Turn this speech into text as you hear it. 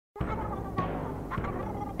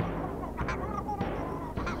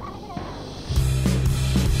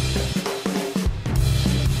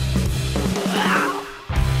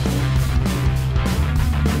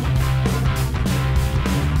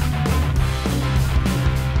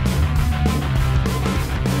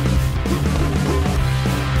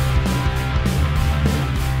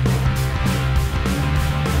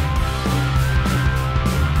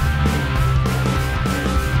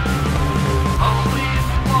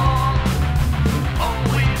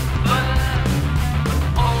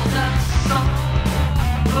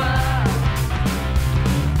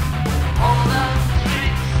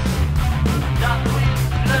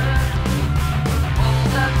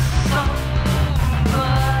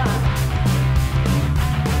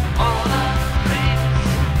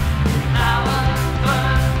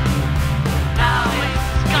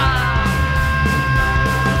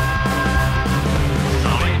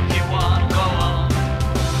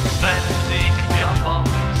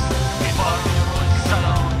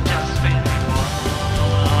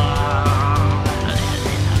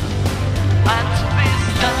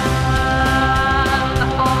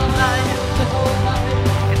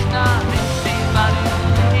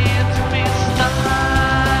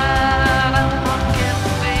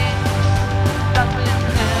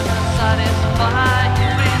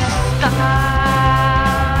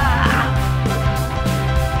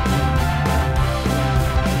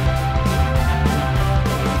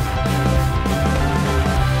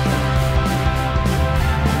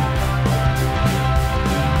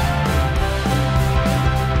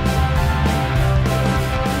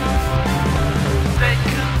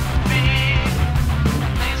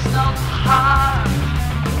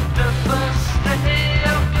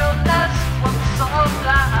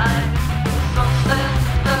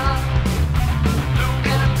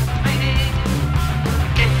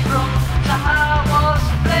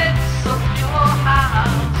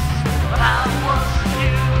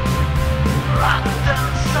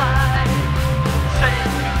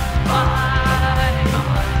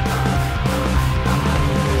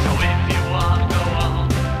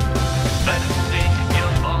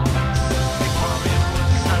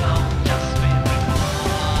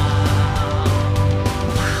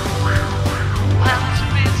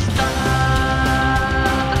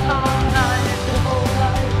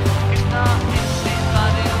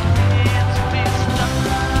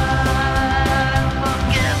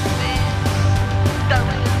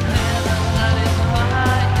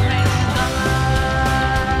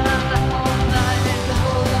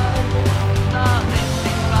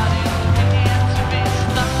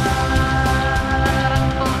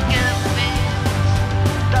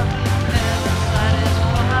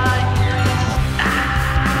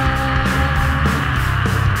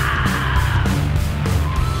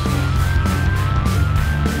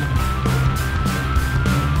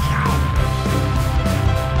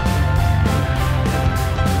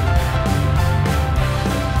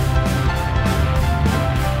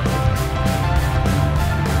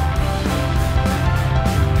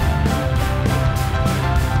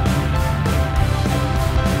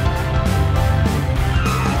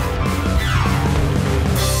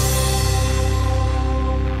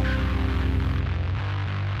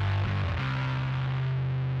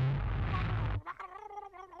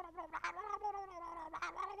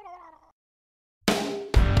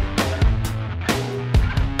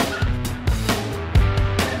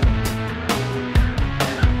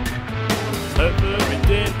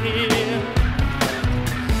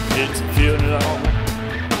know.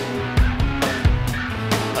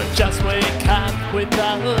 I just wake up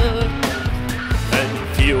without any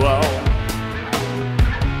fuel,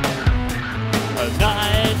 and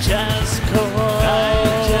I just go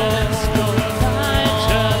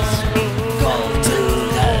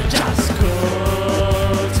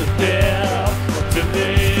to there, to the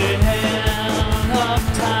end of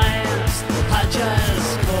times. I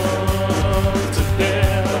just go to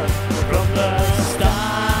there from the start.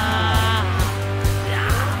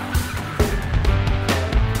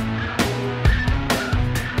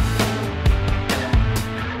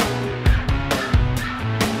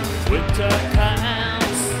 Winter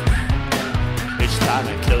comes each time I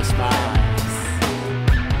close my eyes,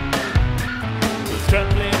 with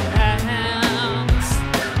trembling hands,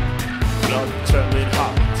 blood trembling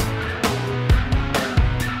heart.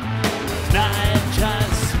 And I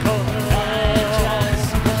just go,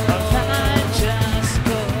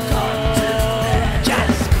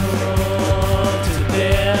 to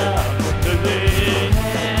there, to the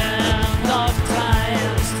end of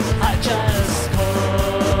times. I just go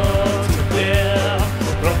to there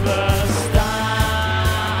from the start.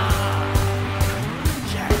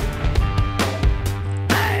 Hey,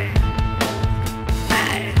 hey,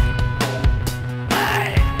 hey,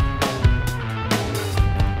 hey,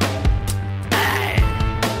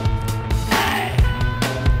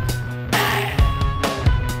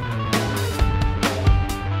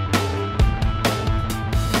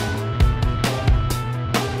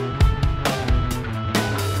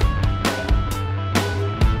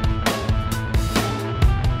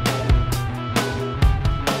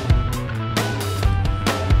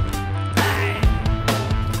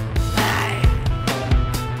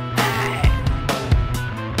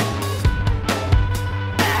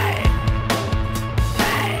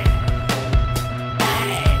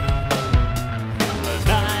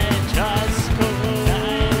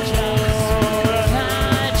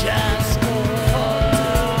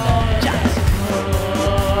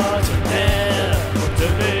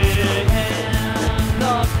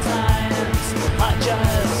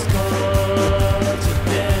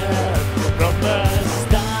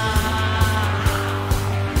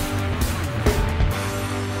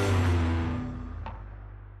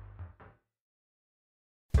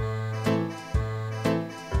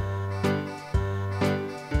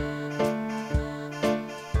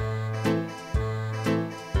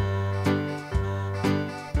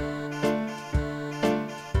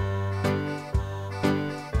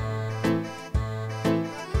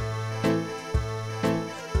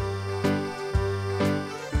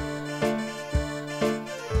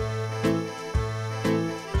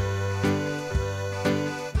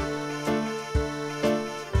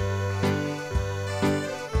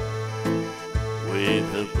 with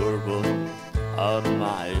the bourbon on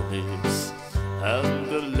my lips and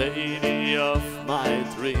the lady of my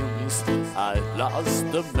dreams, I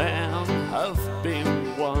lost the man I've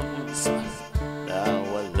been once. Now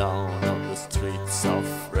alone on the streets of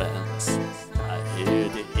France, I hear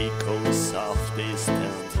the echoes of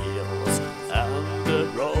distant hills and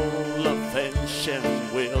the roll of ancient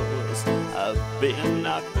wheels. I've been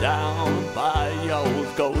knocked down by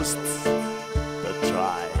old ghosts that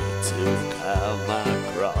try to come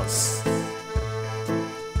across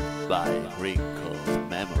by wrinkled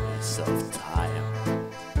memories of time,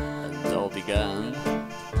 and all began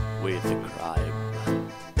with a crime.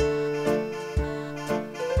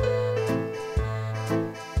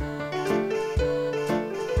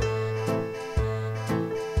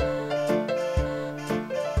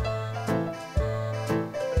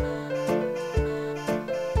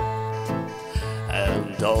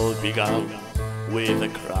 And all began with a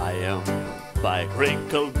crime by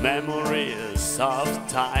wrinkled memories of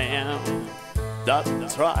time that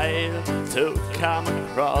tried to come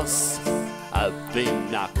across. I've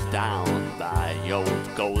been knocked down by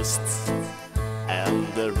old ghosts and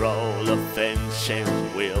the roll of ancient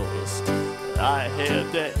wheels. I hear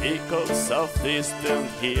the echoes of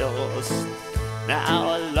distant hills.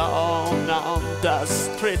 Now alone on the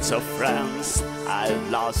streets of France, I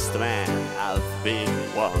lost the man I've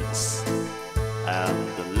been once, and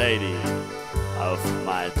the lady of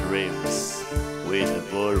my dreams, with a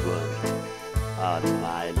bourbon on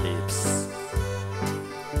my lips,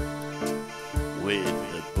 with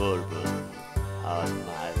a bourbon on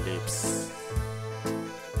my lips,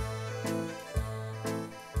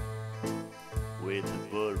 with a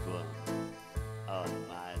bourbon on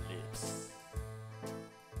my lips.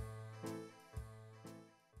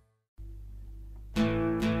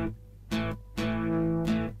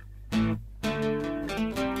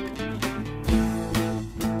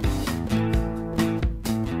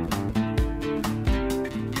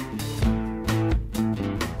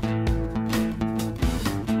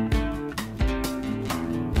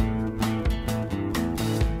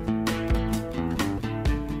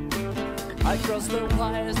 the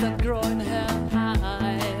wires that grow in her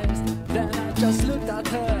eyes. Then I just looked at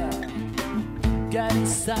her, got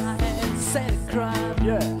inside, said a crime,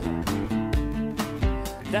 yeah.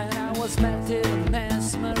 Then I was melted and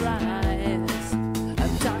mesmerized,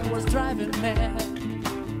 and I was driving mad.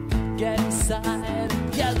 Get inside,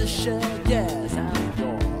 yeah, the shirt, yes, I'm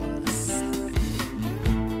yours.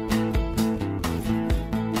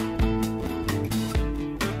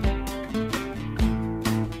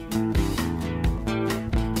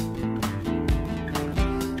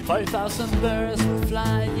 5,000 birds were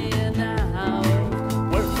flying out,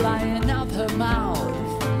 were flying out her mouth.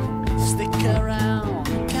 Stick around,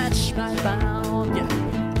 catch my bound, yeah.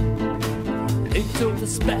 It took the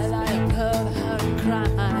spell, I have heard her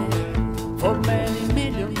cry for many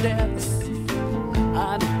million deaths,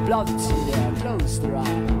 and blood to their closed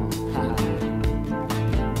around.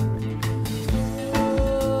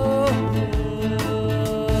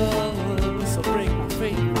 So bring my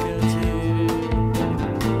fingertip.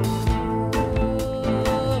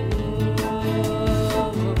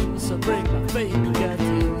 So bring my fingertip.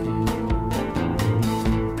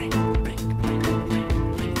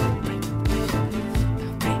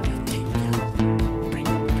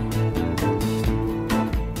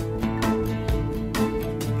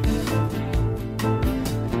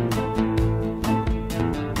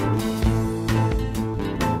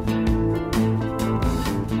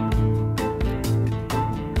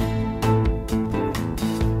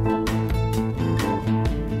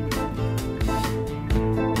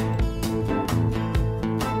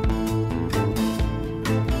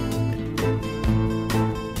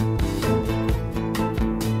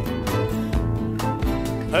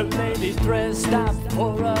 A lady dressed up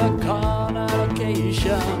for a carnal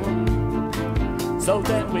occasion. So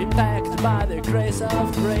then we packed by the grace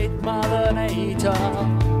of great Mother Nature,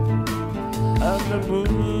 and the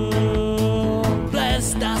moon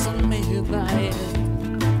blessed us on midnight,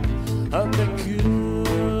 and the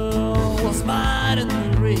cool was mine in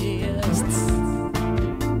the wrists.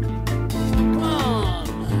 Come on,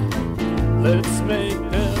 let's make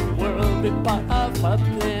the world be part of our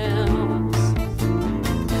dance.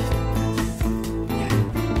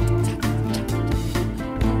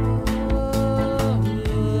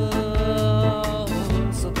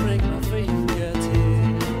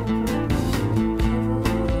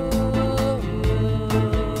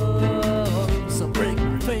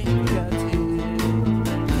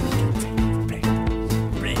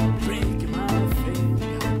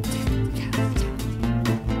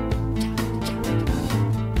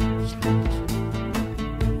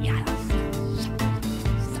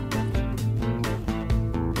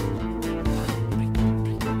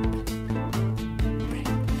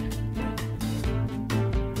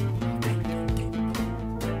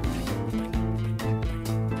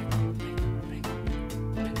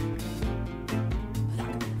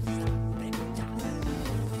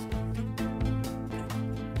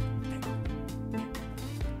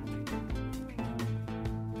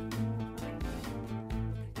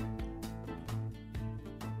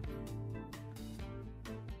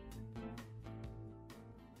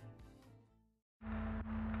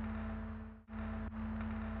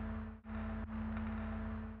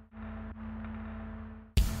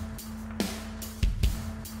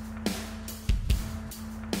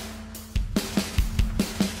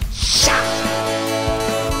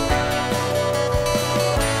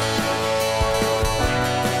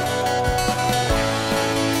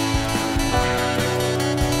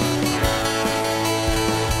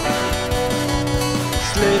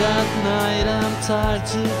 Late at night, I'm tired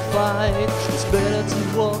to fight. It's better to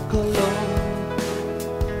walk alone.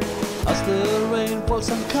 As the rain falls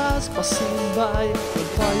and cars passing by, the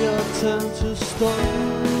fire turns to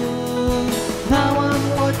stone. Now I'm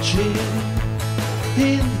watching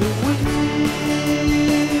in the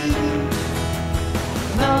wind.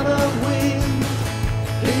 Now the wind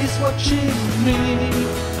is watching me.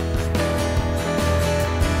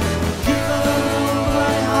 Give all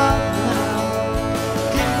my heart now.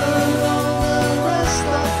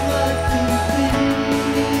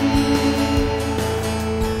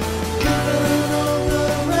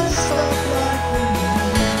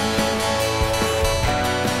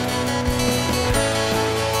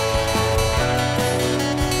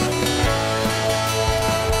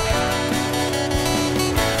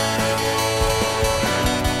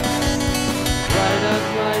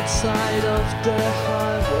 Side of the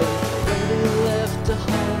highway when we left the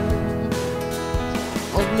home,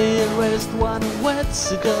 only erased one wet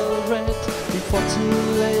cigarette before to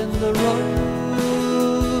lay in the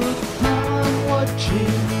road. Now I'm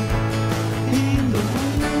watching in the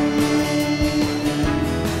wind.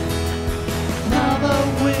 Now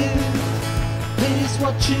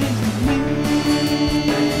watching me.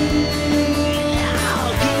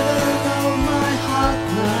 Giving all my heart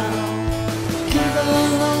now,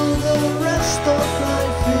 giving all the rest of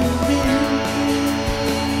life in me.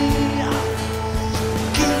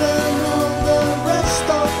 Giving all the rest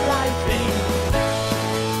of life in me.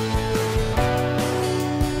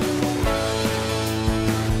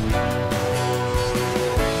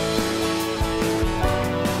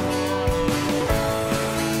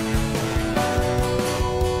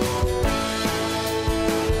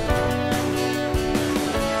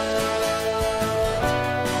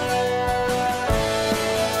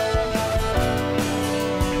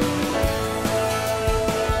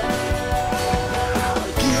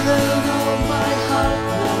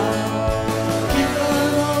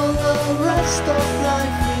 Of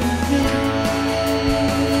life in me,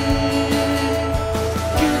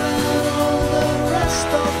 giving all the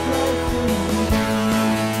rest of life in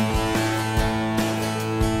me,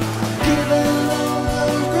 giving all the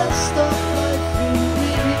rest of life in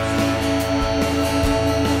me,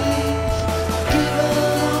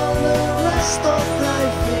 giving all the rest of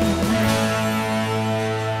life in me.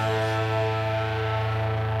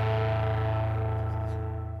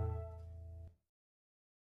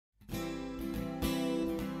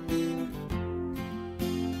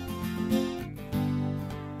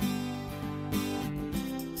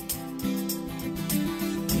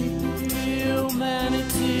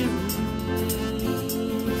 Humanity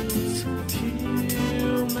roots,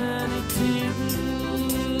 humanity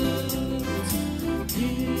roots,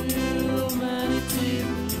 humanity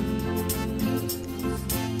roots,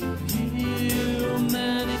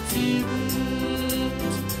 humanity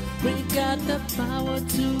roots. We got the power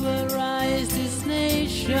to arise this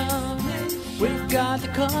nation. We got the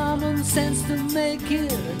common sense to make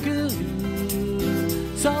it good.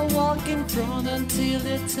 So walk in front until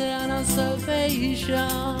eternal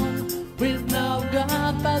salvation. With no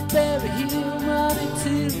God but very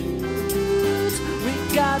humanity roots. We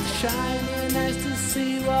got shining eyes to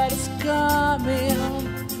see what is coming.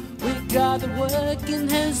 We got the working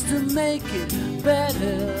hands to make it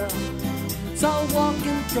better. So walk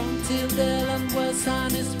in front till the land where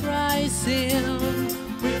sun is rising.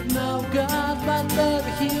 With no God but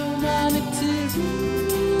very humanity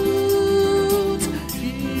roots.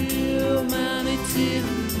 Humanity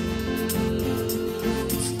roots,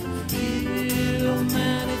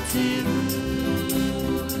 humanity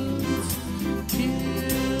roots,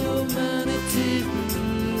 humanity roots,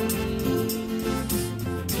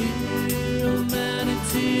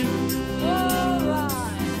 humanity roots. Alright,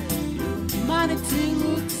 humanity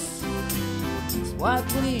roots is what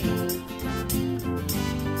we need.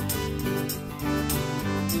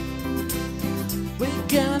 We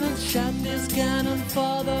cannot shut this cannon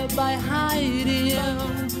further by hiding.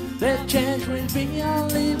 The change will be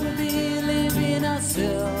only we believe in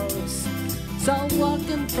ourselves. So walk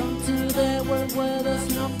in front to the world where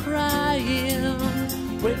there's no crying.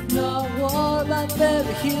 With no war but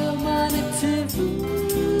very humanity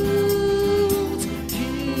roots.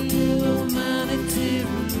 Humanity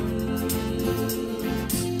roots.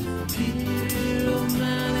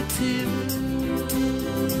 Humanity roots.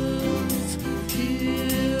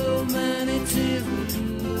 Humanity roots,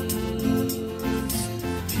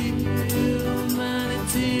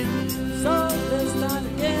 humanity roots. So let's start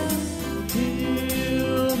again.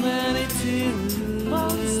 Humanity roots,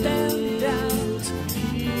 won't stand out.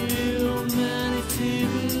 Humanity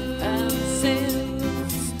roots, and sing.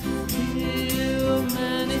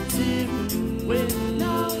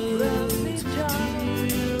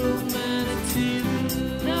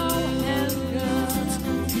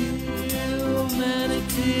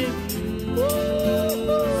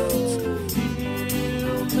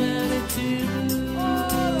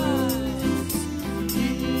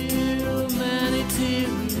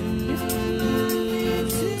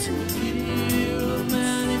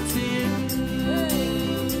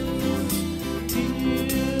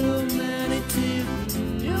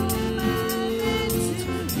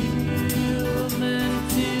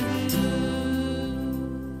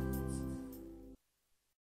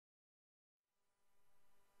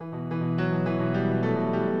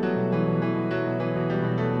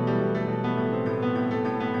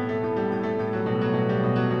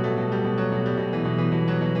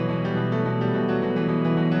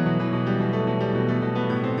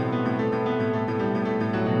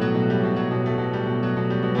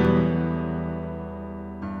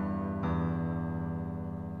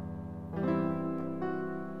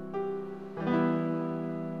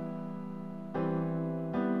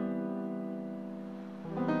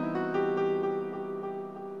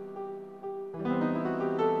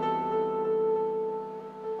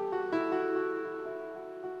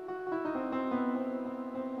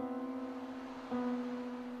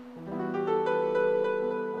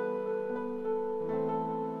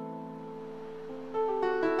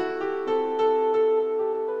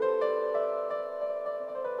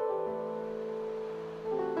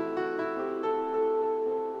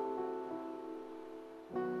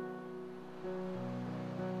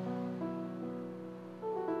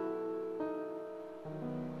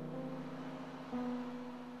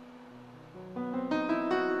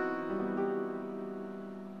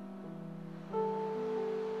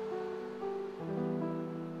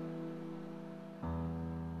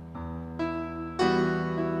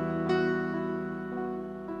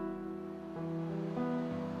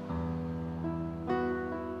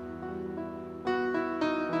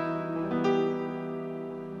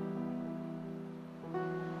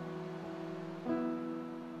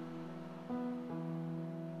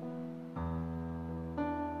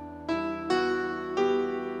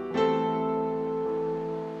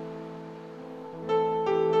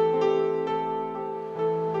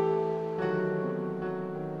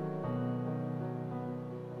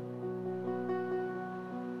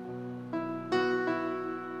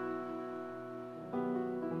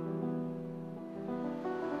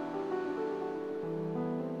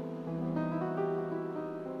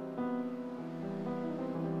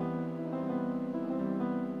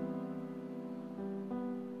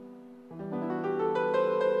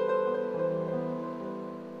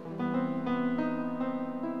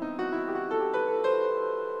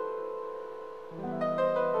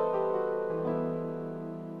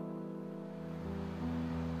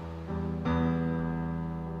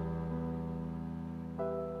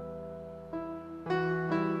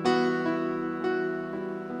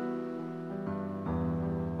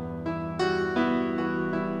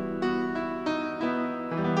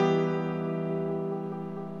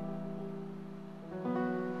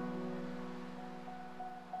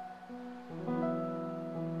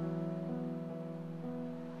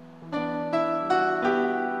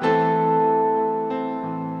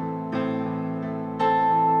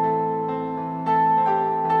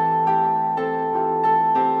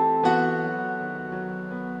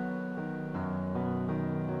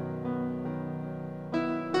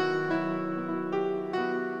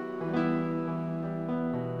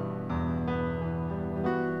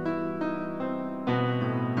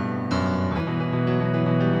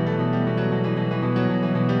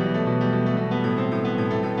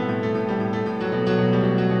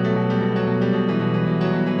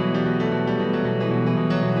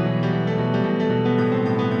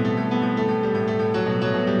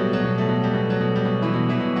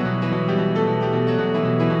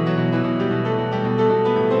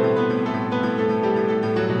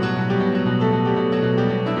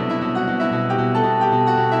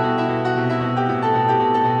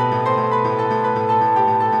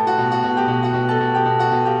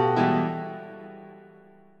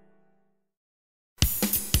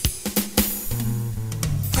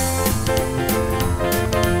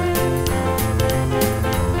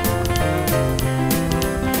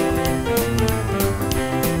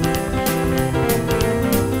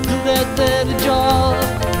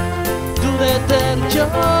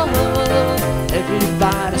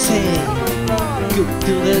 say, go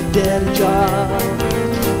do the dirty job.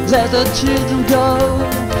 Let the children go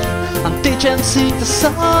and teach and sing the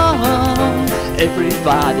song.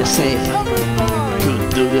 Everybody say, go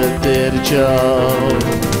do the dirty job.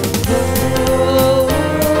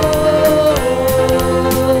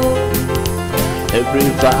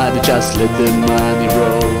 Everybody just let the money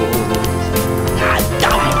roll.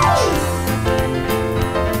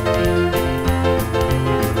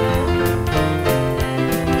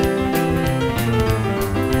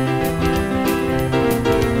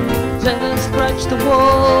 Let them scratch the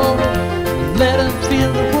wall, let them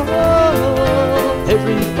feel the wall.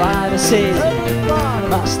 Everybody say,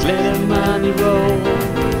 must let the money roll.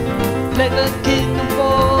 Let the kingdom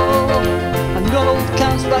fall, and gold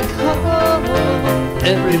comes back home.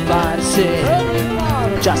 Everybody say,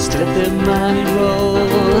 just let the money roll.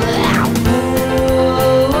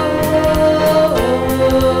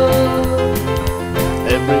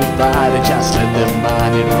 Everybody just let the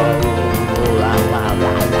money roll.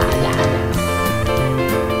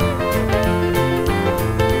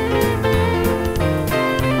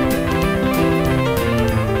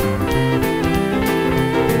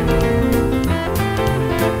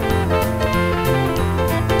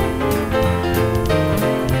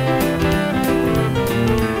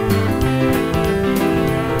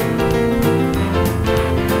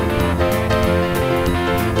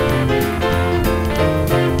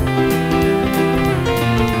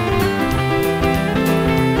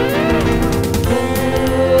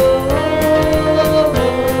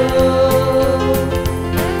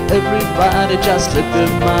 Everybody just let the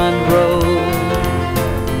man roll.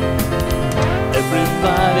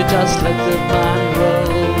 Everybody just let the man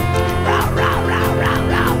roll. Row, row, row, row,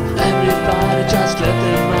 row. Everybody just let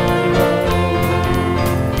the man roll.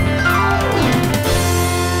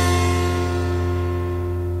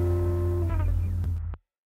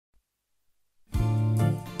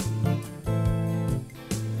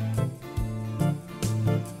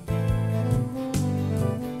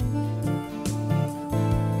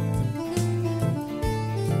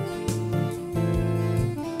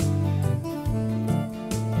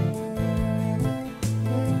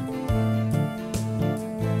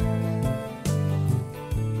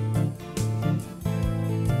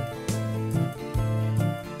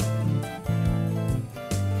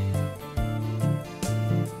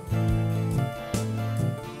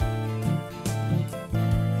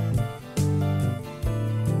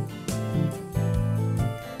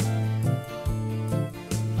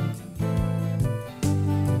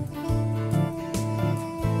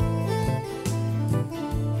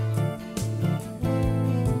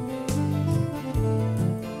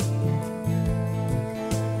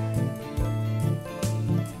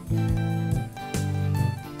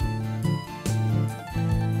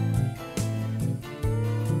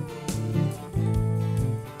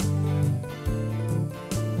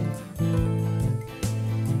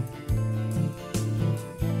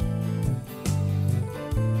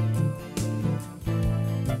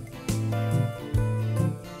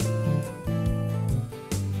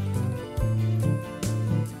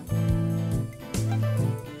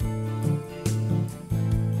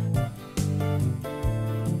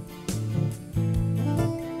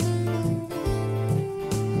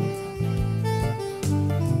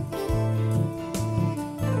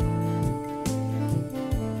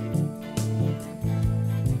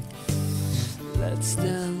 Let's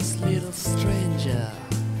dance, little stranger.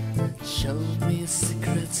 Show me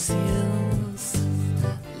secret scenes.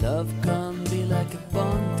 Love can be like a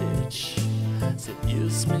bondage.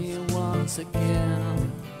 Seduce me once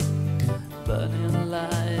again. Burning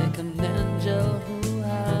like an angel who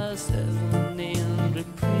has heaven in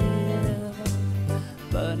reprieve.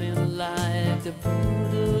 Burning like the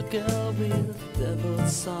voodoo girl with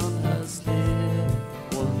devils on her sleeve.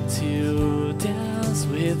 Won't you dance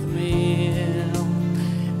with me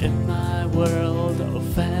in my world of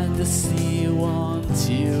fantasy? Won't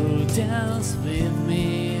you dance with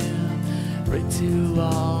me?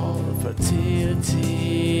 Ritual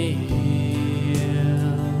fertility.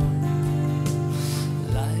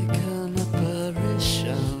 Like an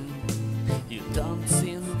apparition, you don't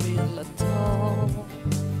seem real at all.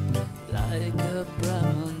 Like a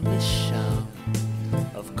premonition,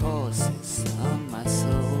 of course it's on my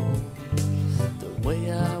soul. The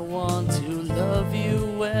way I want to love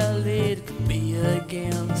you, well, it could be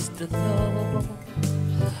against the law.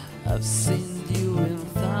 I've seen you in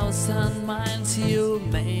 1,000 minds, you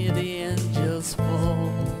made the angels fall.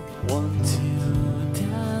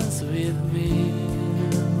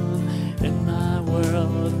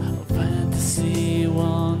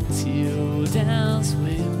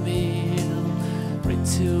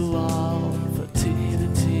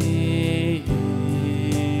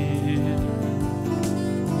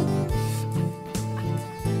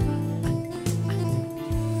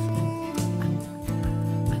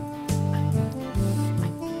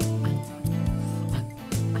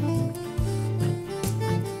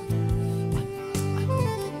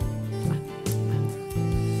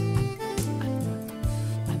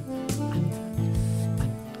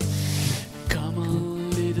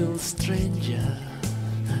 stranger.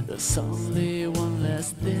 There's only one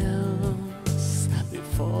last dance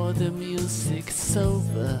before the music's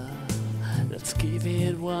over. Let's give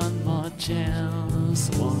it one more chance.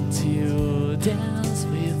 Won't you dance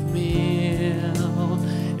with me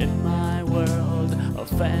in my world of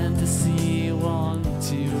fantasy?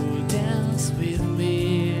 Won't you dance with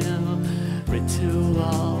me?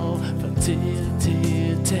 Ritual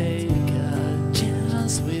fertility, take a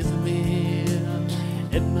chance with me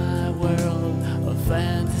in my world of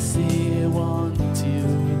fantasy. Won't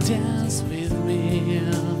you dance with me?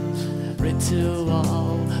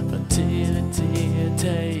 Ritual fertility,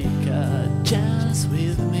 take a chance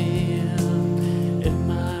with me in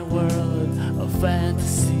my world of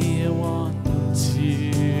fantasy. Won't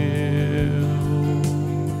you?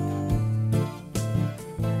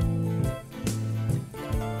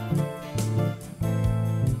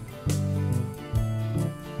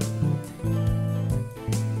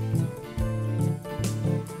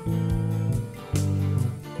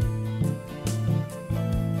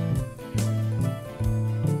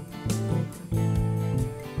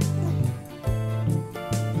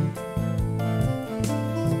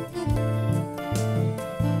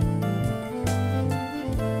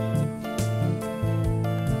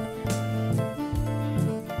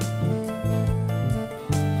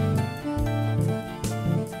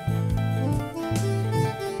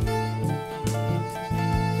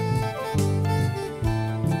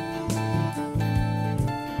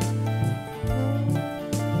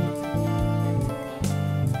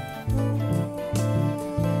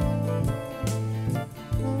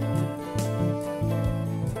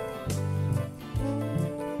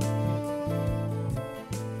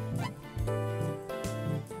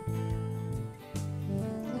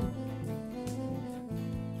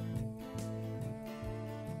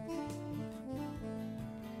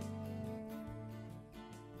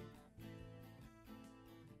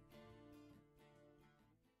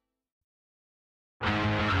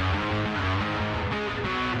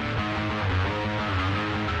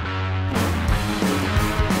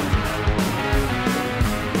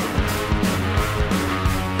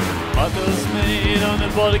 Others made on the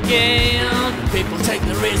board again. People take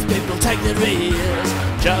the risk, people take the risk.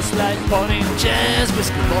 Just like pointing chairs,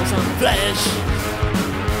 whiskey balls on flesh.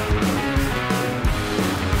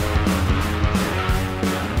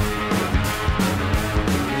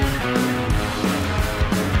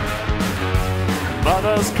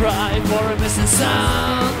 Mothers cry for a missing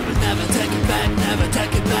son. But never take it back, never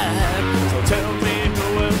take it back. So tell me who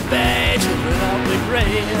will pay children of the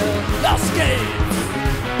grave. Lost game.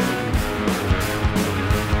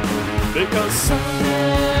 Because some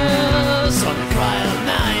years only cry at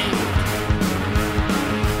night.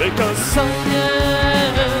 Because some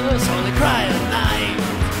years only cry at night.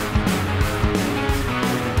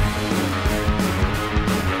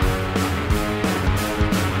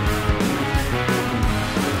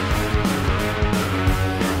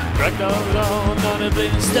 Cracked alone on a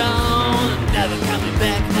bleeding stone. Never coming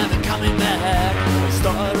back, never coming back. The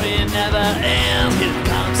story never ends, here it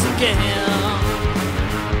comes again.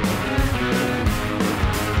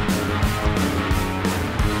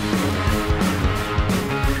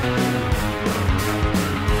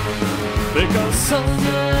 Because some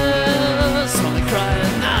years only cry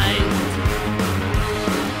at night.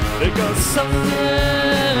 Because some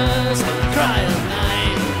years only cry at night.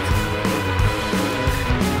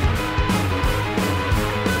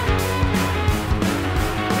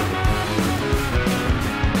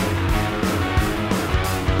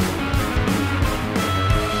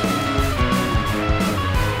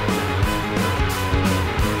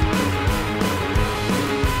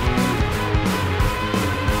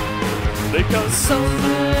 Because some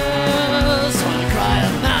years only cry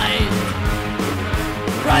at night.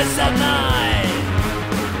 Cries at night.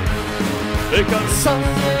 Because some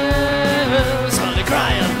years only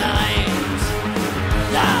cry at night.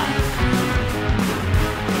 Yeah.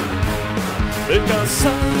 Because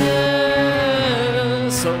some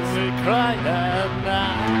years only cry at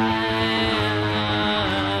night.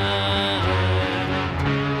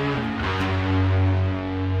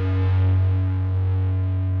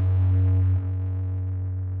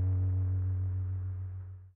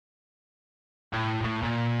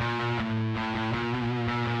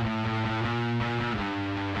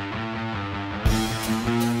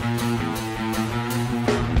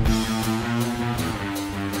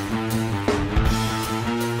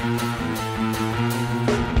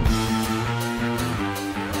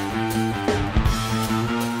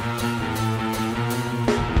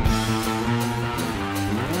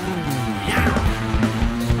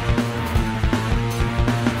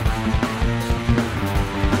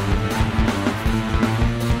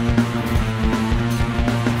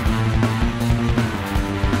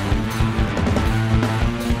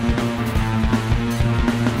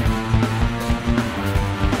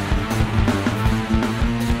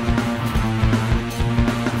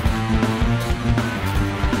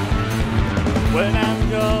 when I'm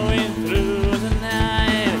going through the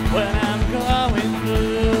night, when I'm going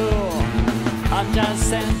through, I'm just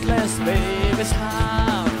senseless, baby's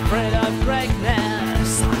heart, afraid of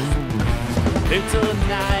greatness. It's so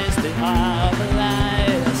nice to have a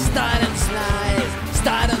light, starting to slide,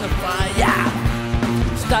 starting to fire,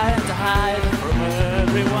 starting to hide from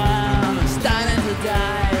everyone, starting to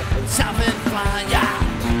die, something fun, yeah.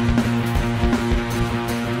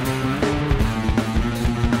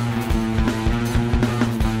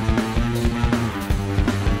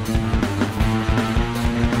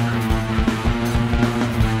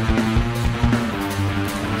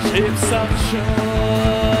 Ships on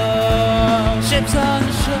shore, ships on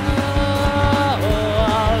shore,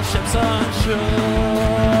 ships on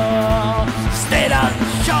shore, stayed on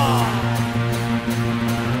shore.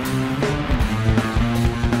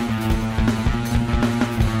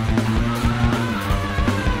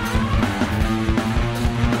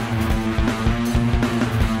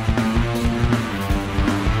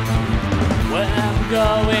 When I'm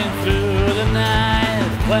going through the night,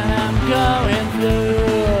 when I'm going through,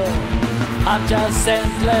 I'm just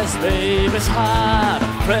senseless, baby's heart,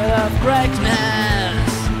 afraid of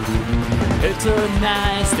greatness. It's so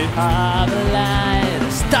nice to have a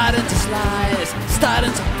light, starting to slice,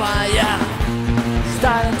 starting to fire,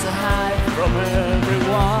 starting to hide from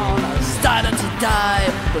everyone, starting to die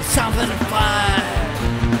with something to fight.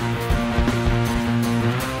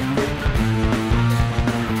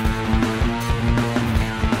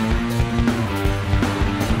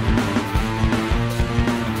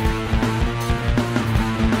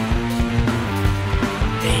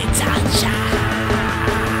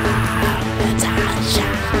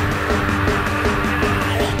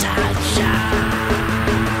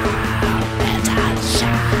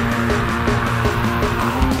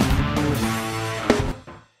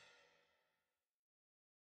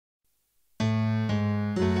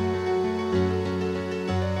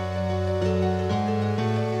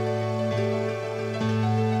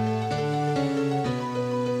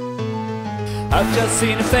 I've just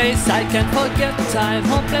seen her face, I can't forget the time.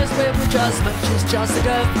 Hopeless where we just met, she's just a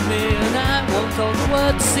girl for me, and I won't hold the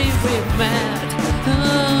word to see we've met.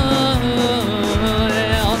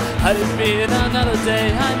 Had it been another day,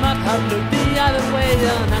 I might have looked the other way,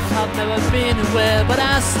 and I have never been aware, but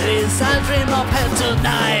as it is, I dream of her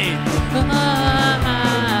tonight.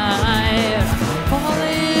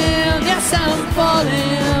 Falling, yes I'm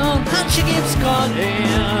falling, and she keeps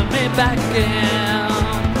calling me back again.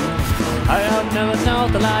 I have never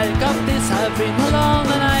known the like of this. I've been alone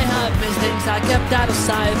and I have missed things I kept out of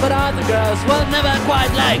sight, but other girls were never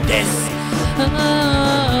quite like this.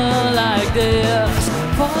 Like this.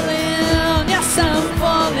 Falling, yes I'm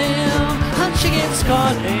falling, and she keeps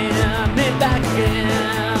calling me back again.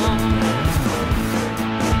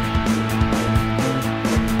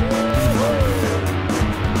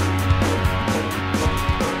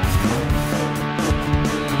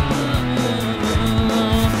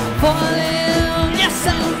 Falling, yes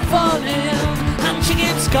I'm falling, and she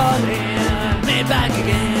keeps calling me back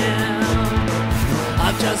again.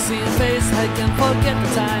 I've just seen her face, I can't forget the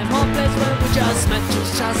time, one place where we just met.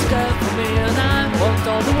 She's just a girl for me, and I walked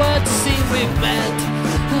all the world to see we've met.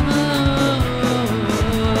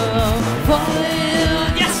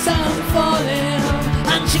 Falling, yes I'm falling,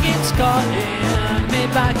 and she keeps calling me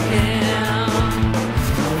back again.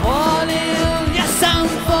 Falling, yes I'm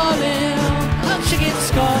falling, she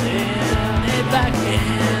keeps calling me back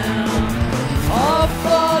again. Oh,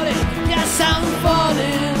 falling, yes I'm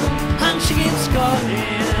falling, and she keeps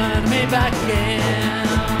calling me back again.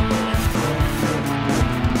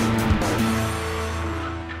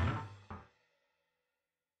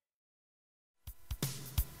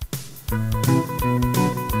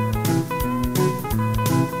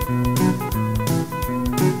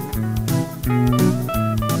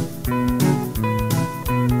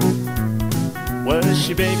 Well,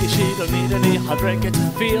 she baby, she don't need any heartbreaker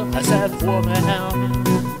to feel herself woman.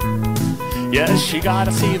 Yeah, she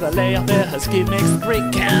gotta see the lay of her skin mixed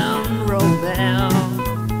brick and romance.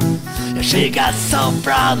 Yeah, she got so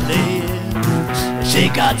proudly, she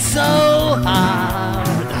got so hard,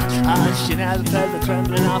 and she never felt the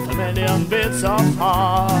trembling of a million bits of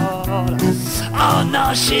heart. Oh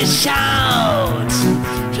no, she shouts,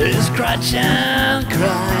 she scratches and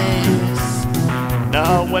cries.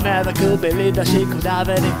 No one ever could believe that she could have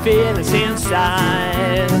any feelings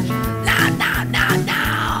inside. No, no, no, no.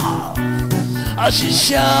 Oh, she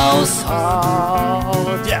shows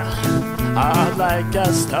hard, yeah, hard like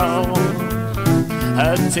a stone.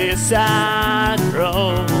 Her tears and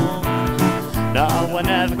grown. No one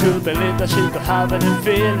ever could believe that she could have any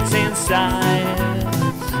feelings inside.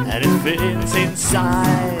 Any feels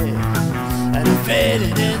inside, and I feel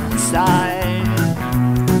it inside.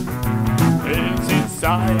 Feels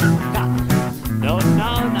inside. No, no,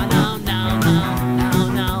 no, no, no, no, no,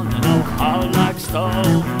 no, no. Hard like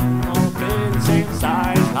stone. Oh, feels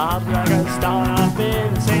inside. Hard like a stone. Oh,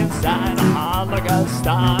 feels inside. Hard like a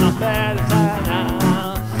stone. Oh, feels inside.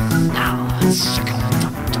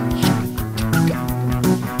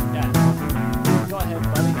 Yeah. Go ahead,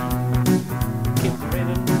 buddy. Keep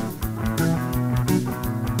breathing.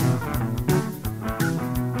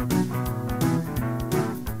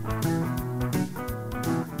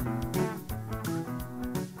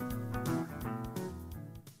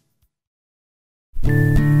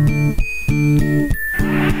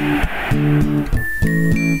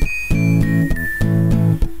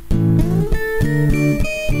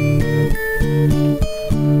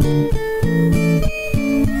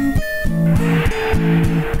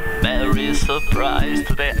 Very surprised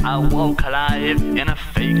today I woke alive in a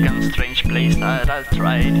fake and strange place that I'll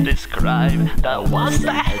try to describe. There was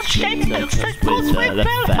the head shape that said with the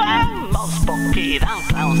most spooky down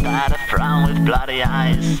clowns that a frown with bloody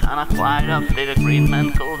eyes, and a quiet of little green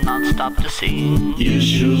men could not stop to sing. You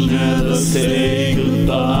should never say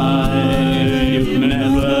goodbye. You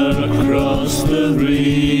never cross the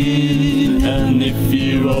ring, and if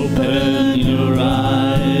you open your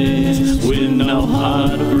eyes, we know how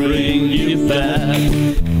to bring you back.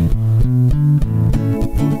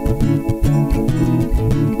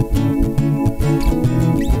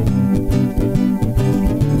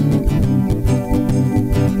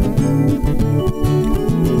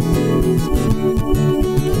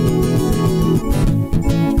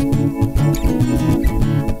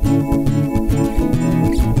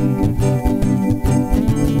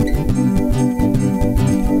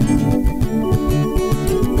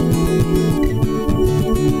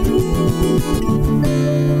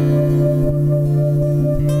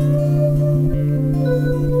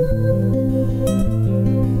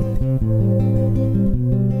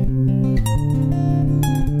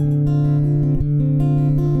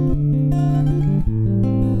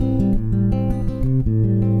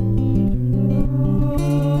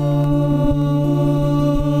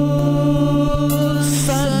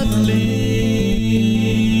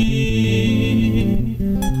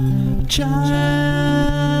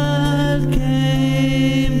 Child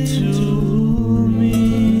came to me.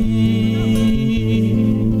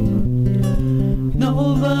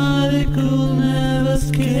 Nobody could never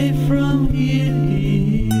escape from here,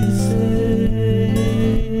 he said.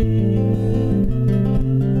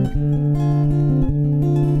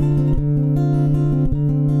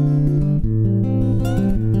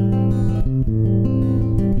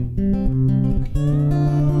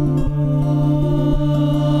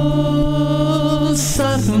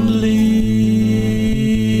 Suddenly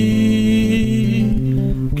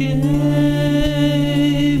gave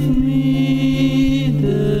me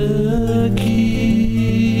the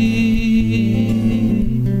key.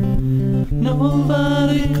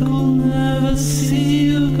 Nobody could never see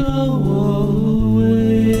you go away.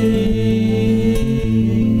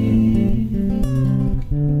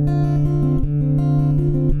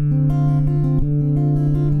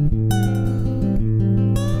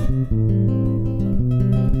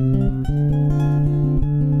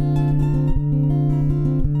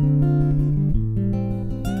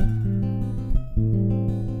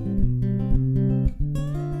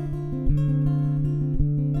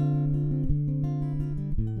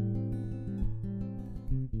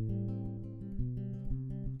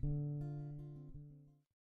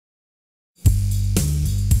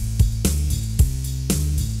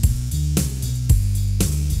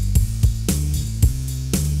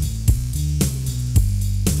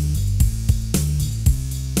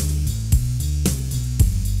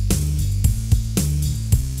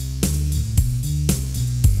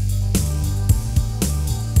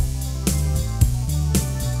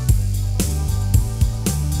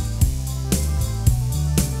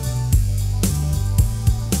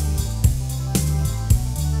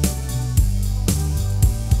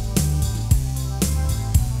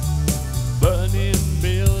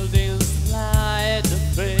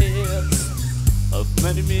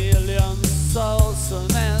 Many million souls on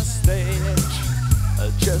a stage,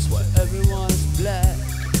 just where everyone's black,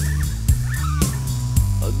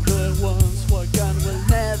 and the ones who are gone will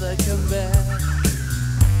never come back.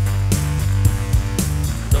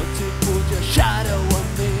 Don't you put your shadow on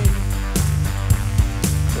me,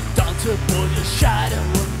 don't you put your shadow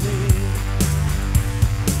on me.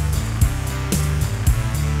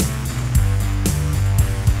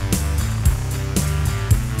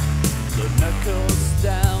 The knuckles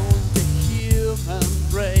down the human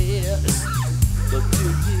brain,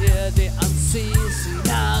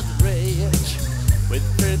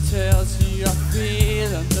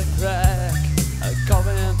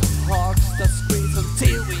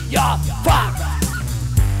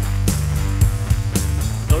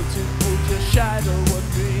 Don't you put your shadow on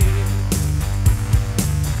me.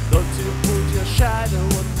 Don't you put your shadow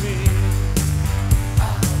on me.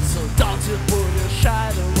 So don't you put your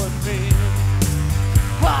shadow on me.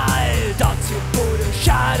 Why don't you put your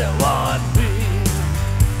shadow on me?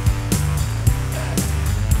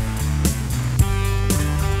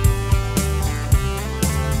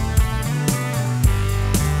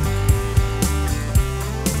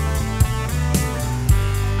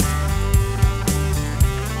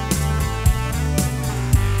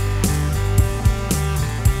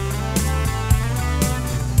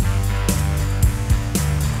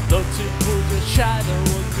 Don't you put your shadow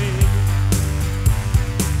on me.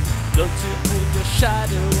 Don't you put your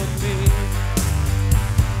shadow on me.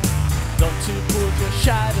 Don't you put your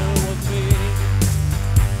shadow on me.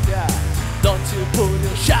 Yeah. Don't you put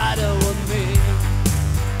your shadow on me.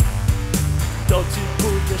 Don't you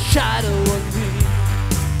put your shadow on me.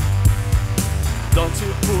 Don't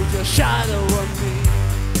you put your shadow on me.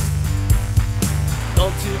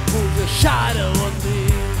 Don't you put your shadow on me.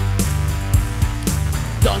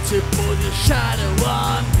 Don't you put your shadow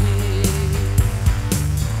on me.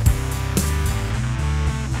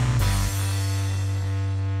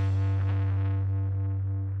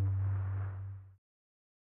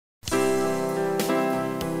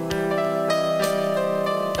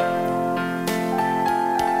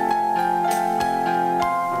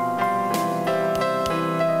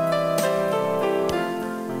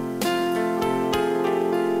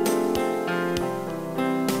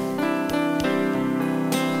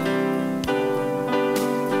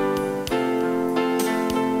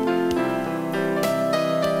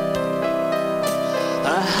 I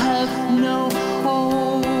have no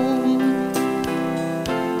home.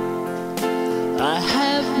 I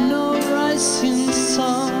have no rising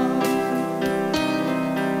sun.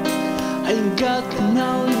 I got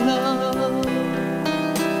no love.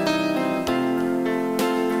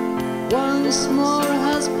 Once more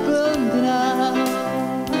has burned out.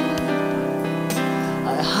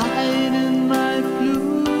 I hide in my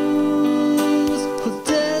blues, who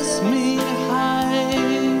dares me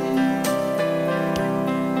hide.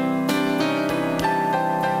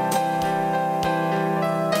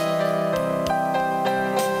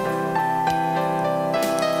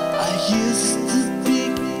 I used to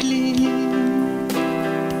be clean.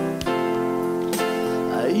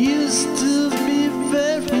 I used to be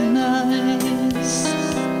very nice.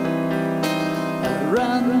 I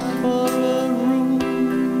ran for a room,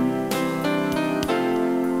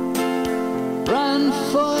 ran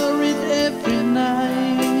for it every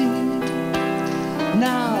night.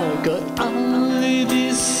 Now I got only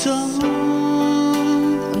this song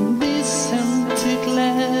and this empty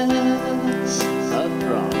glass. I'm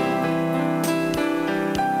wrong.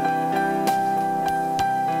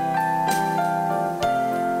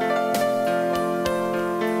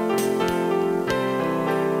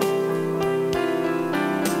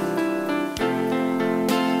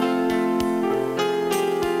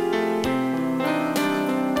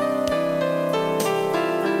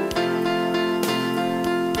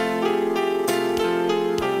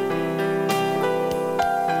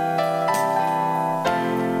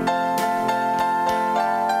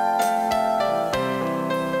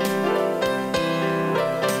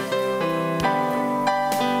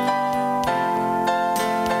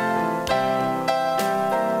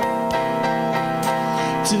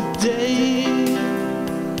 Today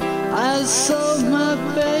I saw my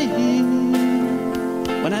baby.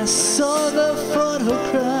 When I saw the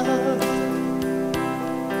photograph,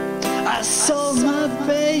 I saw my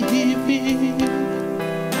baby,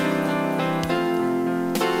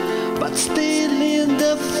 but still in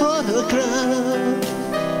the photograph.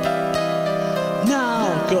 Now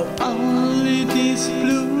got only these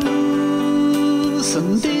blues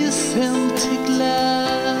and this empty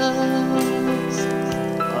glass.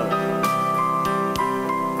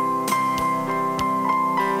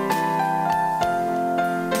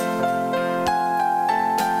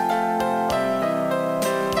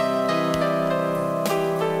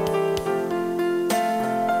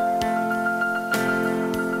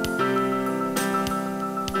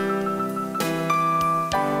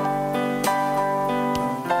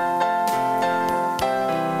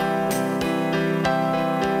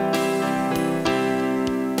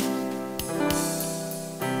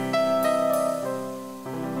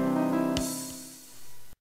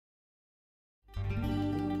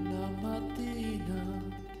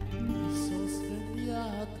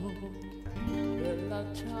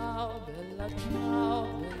 ciao, bella ciao,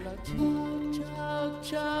 bella ciao, ciao,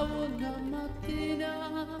 ciao. Una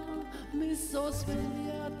mattina mi sono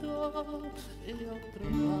svegliato e ho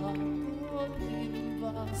trovato l'invano.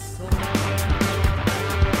 l'invasor.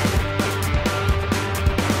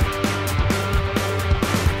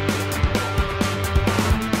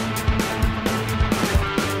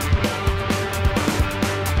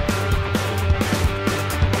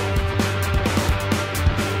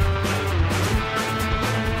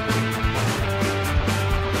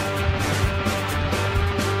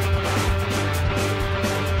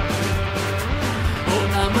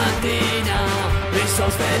 Mi sono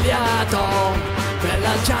svegliato,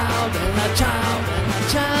 bella ciao, bella ciao, bella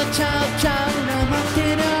ciao, ciao, ciao. Una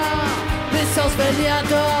mattina mi sono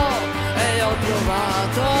svegliato e ho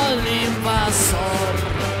trovato l'invasor.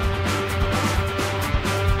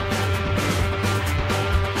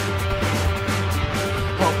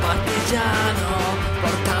 Oh partigiano,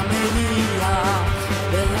 portami via,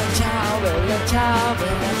 bella ciao, bella ciao,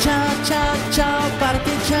 bella ciao, ciao, ciao.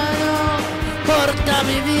 Partigiano,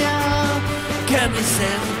 portami via, che mi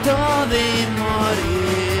sento di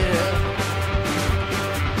morire.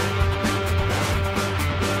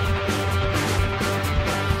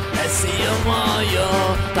 E se io muoio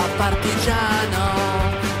da partigiano,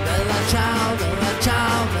 bella ciao, bella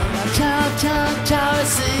ciao, bella ciao, ciao, ciao. E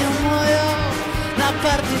se io muoio da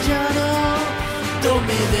partigiano, tu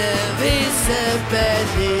mi devi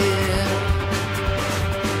seppellire.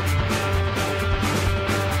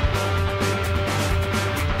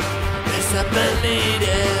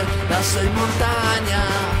 Seppellire lassù in montagna,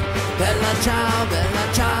 bella ciao,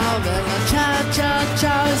 bella ciao, bella ciao, ciao,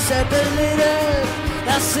 ciao. E seppellire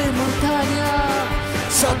lassù in montagna,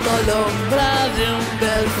 sotto l'ombra di un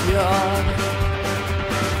bel fiore.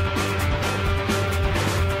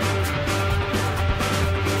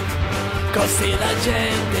 Così la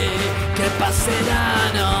gente che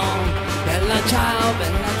passeranno, bella ciao,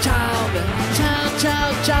 bella ciao, bella ciao,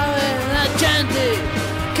 ciao, ciao. E la gente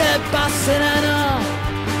che passeranno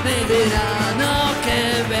mi diranno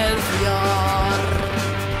che bel fior.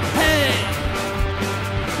 Hey!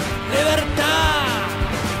 Libertà!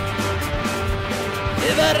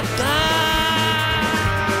 Libertà!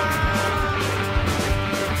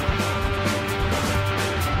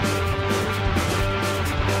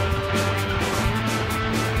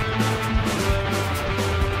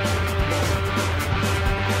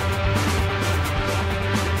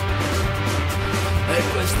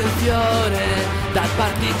 Questo è il fiore dal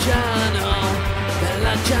partigiano,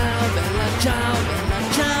 bella ciao, bella ciao, bella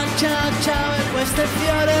ciao, ciao, ciao. E questo è il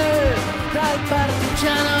fiore dal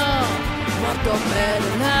partigiano, morto per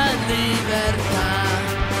la libertà.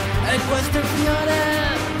 E questo è il fiore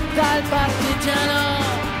dal partigiano,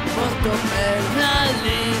 morto per la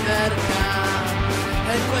libertà.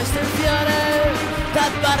 E questo è il fiore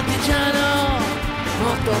dal partigiano,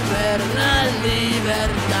 morto per la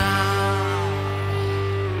libertà.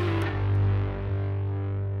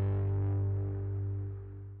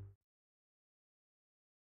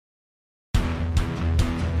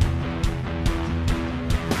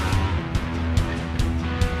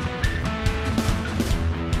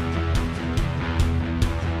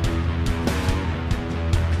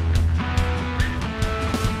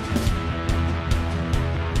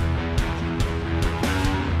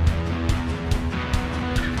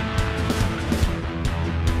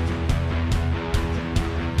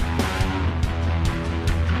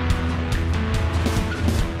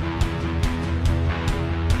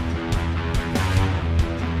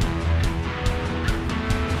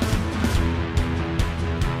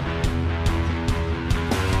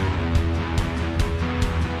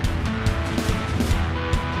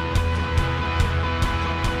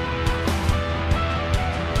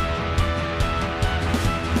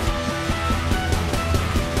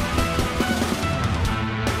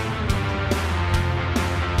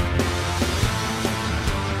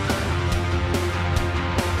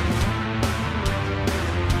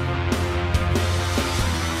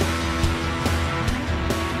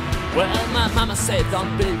 Well, my mama said,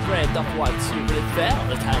 don't be afraid of what you really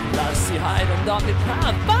felt. And lost you hide and don't be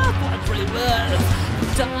proud about what really was.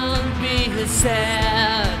 Don't be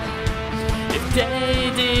sad if they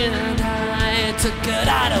didn't hide, took it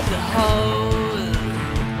out of the hole.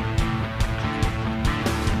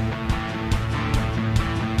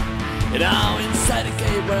 You know, inside a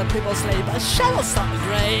cave where people sleep, a shadows on the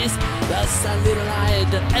grace. There's a little light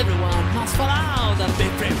that everyone must follow. And be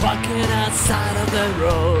free walking outside of the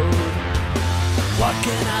road,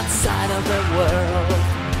 walking outside of the world,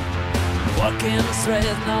 walking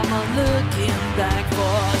straight, no more looking back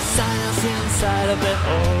for science inside of it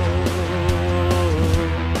all.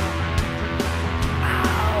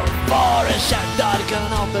 For a shut door, you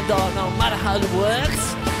can open door no matter how it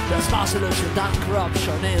works. There's no solution than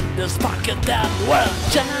corruption in this pocket that world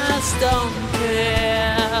just don't care.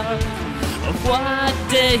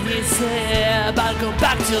 stay here, but go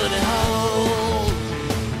back to the hole.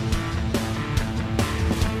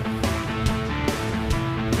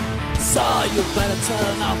 So you better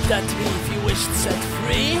turn off that TV if you wish to set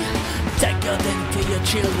free. Take your dignity, your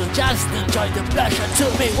children, just enjoy the pleasure to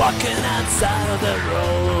be walking outside of the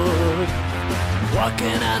road,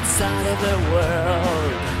 walking outside of the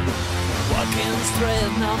world, walking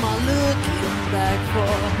straight, no more looking back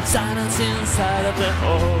for silence inside of the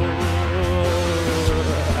hole.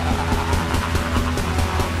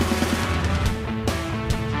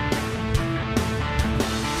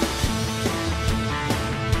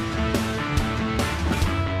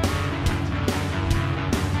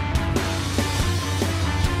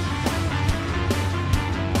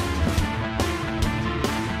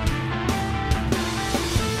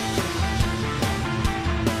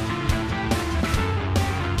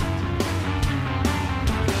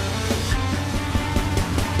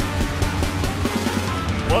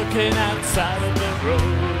 Walking outside of the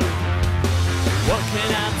road,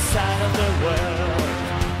 walking outside of the world,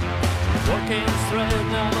 walking straight,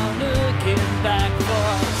 no more looking back for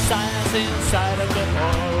silence inside of the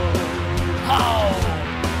hole. Oh!